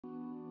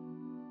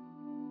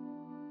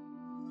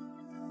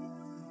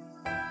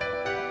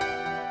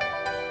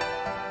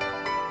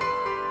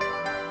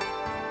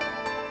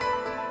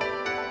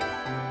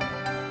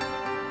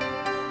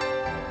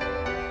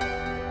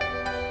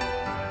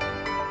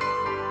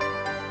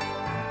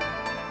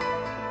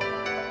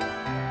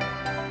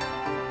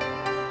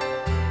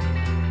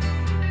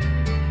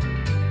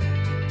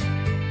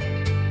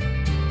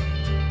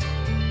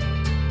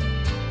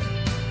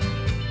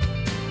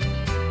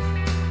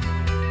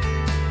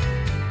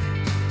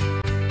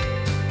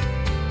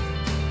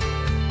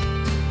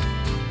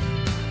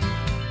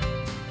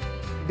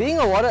Being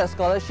awarded a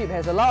scholarship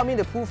has allowed me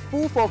to put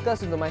full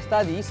focus into my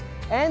studies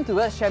and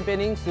towards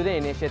championing student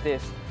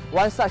initiatives.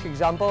 One such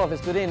example of a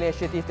student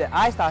initiative that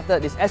I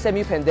started is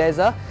SMU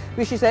Pendeza,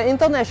 which is an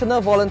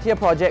international volunteer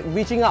project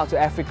reaching out to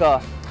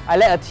Africa. I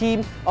led a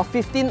team of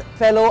 15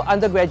 fellow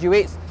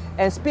undergraduates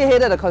and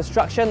spearheaded the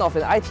construction of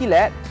an IT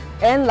lab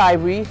and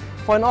library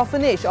for an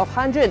orphanage of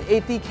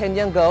 180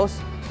 Kenyan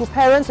girls whose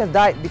parents have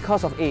died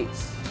because of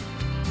AIDS.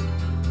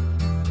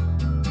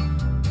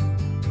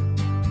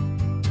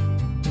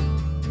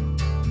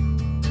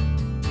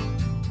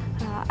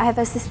 I have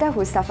a sister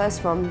who suffers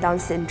from Down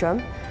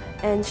syndrome,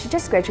 and she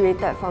just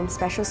graduated from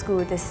special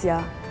school this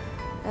year.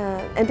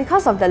 And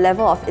because of the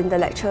level of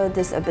intellectual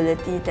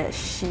disability that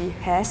she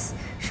has,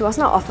 she was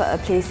not offered a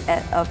place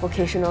at a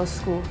vocational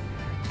school.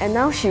 And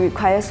now she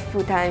requires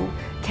full-time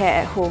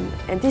care at home,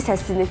 and this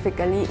has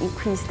significantly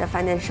increased the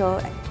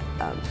financial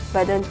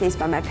burden faced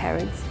by my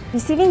parents.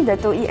 Receiving the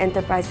TOE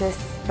Enterprises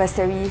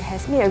bursary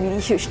has made a really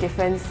huge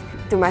difference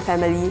to my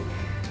family,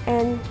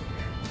 and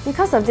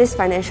because of this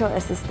financial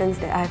assistance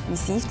that I have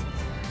received,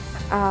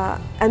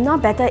 I'm now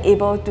better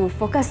able to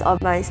focus on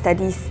my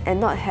studies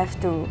and not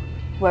have to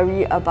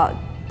worry about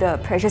the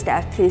pressures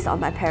that I've placed on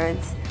my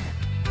parents.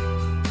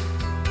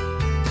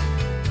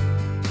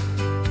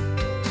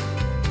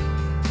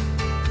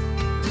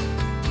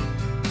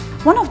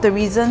 One of the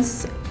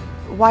reasons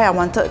why I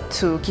wanted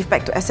to give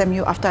back to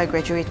SMU after I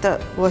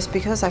graduated was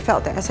because I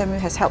felt that SMU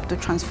has helped to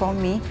transform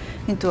me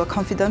into a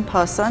confident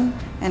person,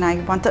 and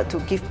I wanted to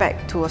give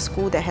back to a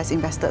school that has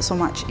invested so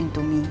much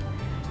into me.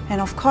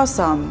 And of course,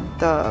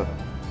 the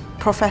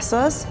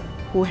professors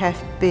who have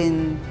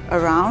been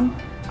around,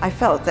 I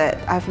felt that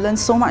I've learned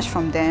so much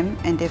from them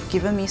and they've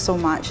given me so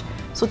much.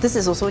 So this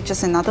is also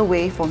just another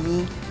way for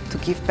me to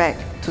give back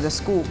to the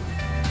school.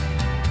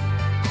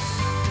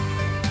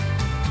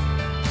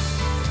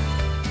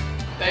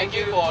 Thank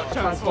you for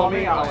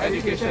transforming our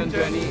education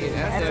journey in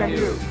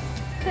SMU.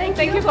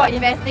 Thank you for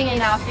investing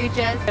in our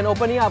futures And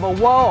opening up a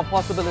world of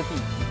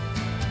possibilities.